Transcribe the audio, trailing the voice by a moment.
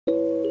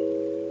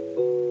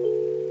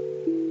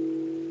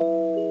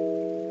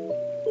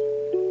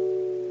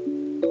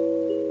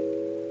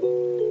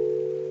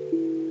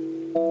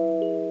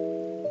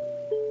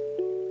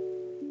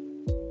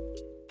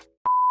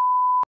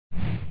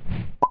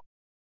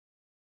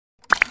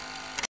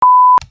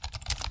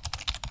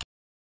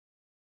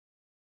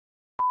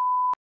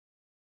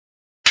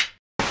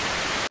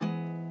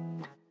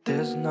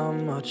There's not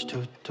much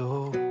to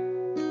do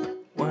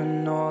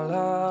when all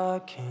I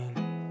can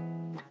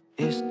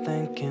is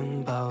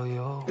thinking about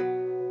you.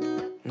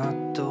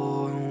 Not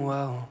doing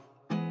well,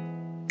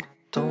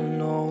 don't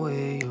know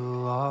where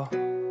you are,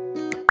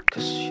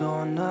 'cause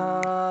you're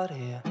not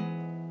here.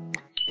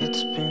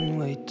 It's been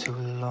way too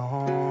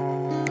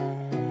long.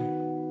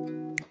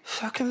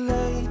 If I could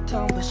lay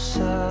down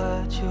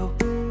beside you,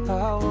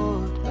 I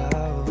would.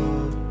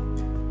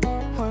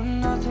 When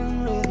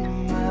nothing really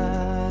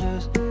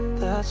matters,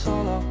 that's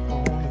all I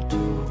wanna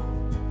do.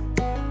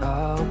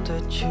 I hope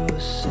that you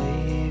are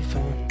safe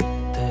and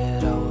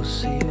that I will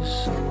see you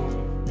soon.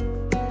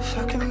 If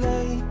I could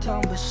lay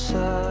down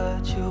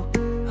beside you,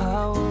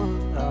 I would.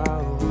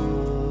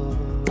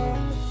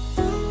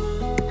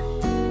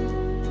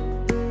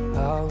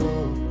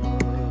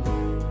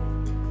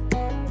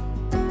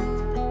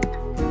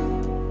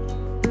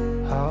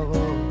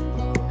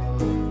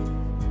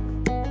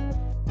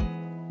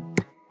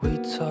 We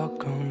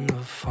talk on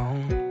the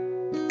phone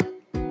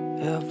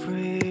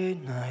every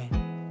night.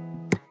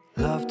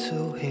 Love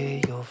to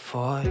hear your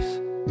voice.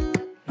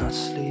 Not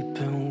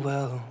sleeping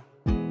well,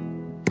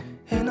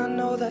 and I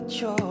know that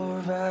you're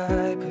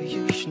right, but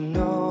you should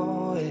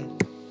know it.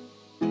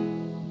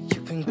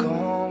 You've been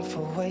gone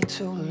for way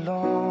too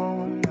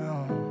long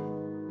now.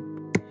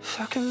 If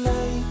I could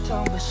lay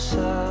down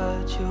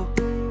beside you,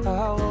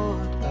 I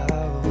would.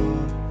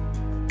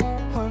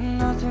 When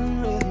nothing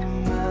really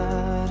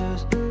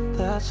matters,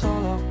 that's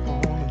all I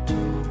wanna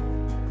do.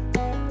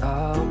 I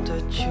hope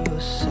that you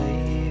are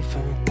safe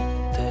and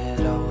that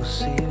I will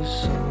see you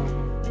soon.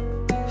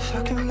 If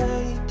I could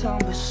lay down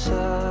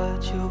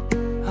beside you,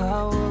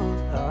 I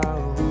would.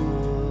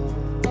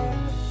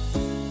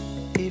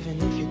 Even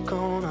if you're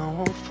gone, I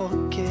won't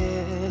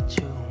forget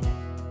you.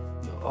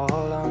 You're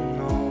all I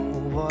know,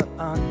 what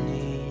I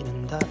need,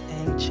 and that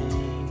ain't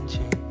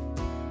changing.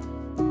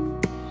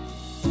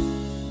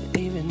 And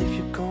even if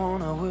you're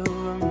gone, I will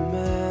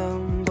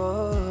remember.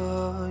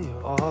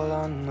 You're all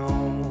I know,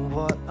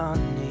 what I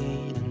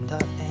need, and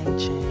that ain't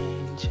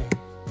changing.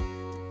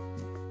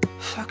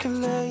 If I could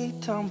lay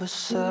down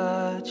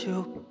beside you,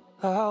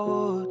 I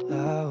would.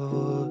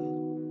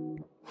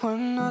 When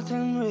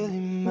nothing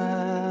really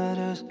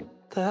matters,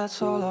 that's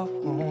all I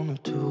wanna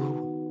do.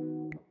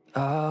 I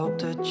hope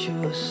that you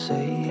are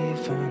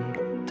safe and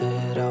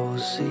that I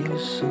will see you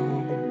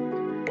soon.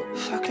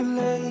 If I could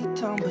lay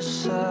down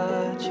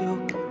beside you,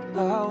 I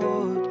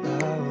would.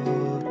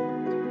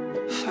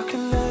 If I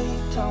could lay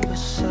down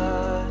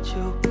beside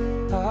you,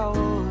 I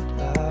would.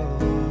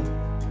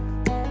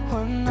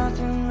 When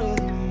nothing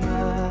really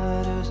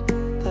matters,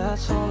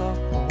 that's all I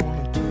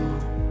wanna do.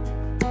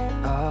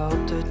 I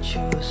hope that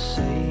you are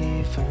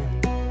safe and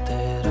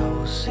that I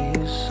will see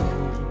you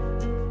soon.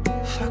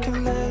 If I could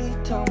lay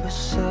down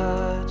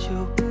beside you,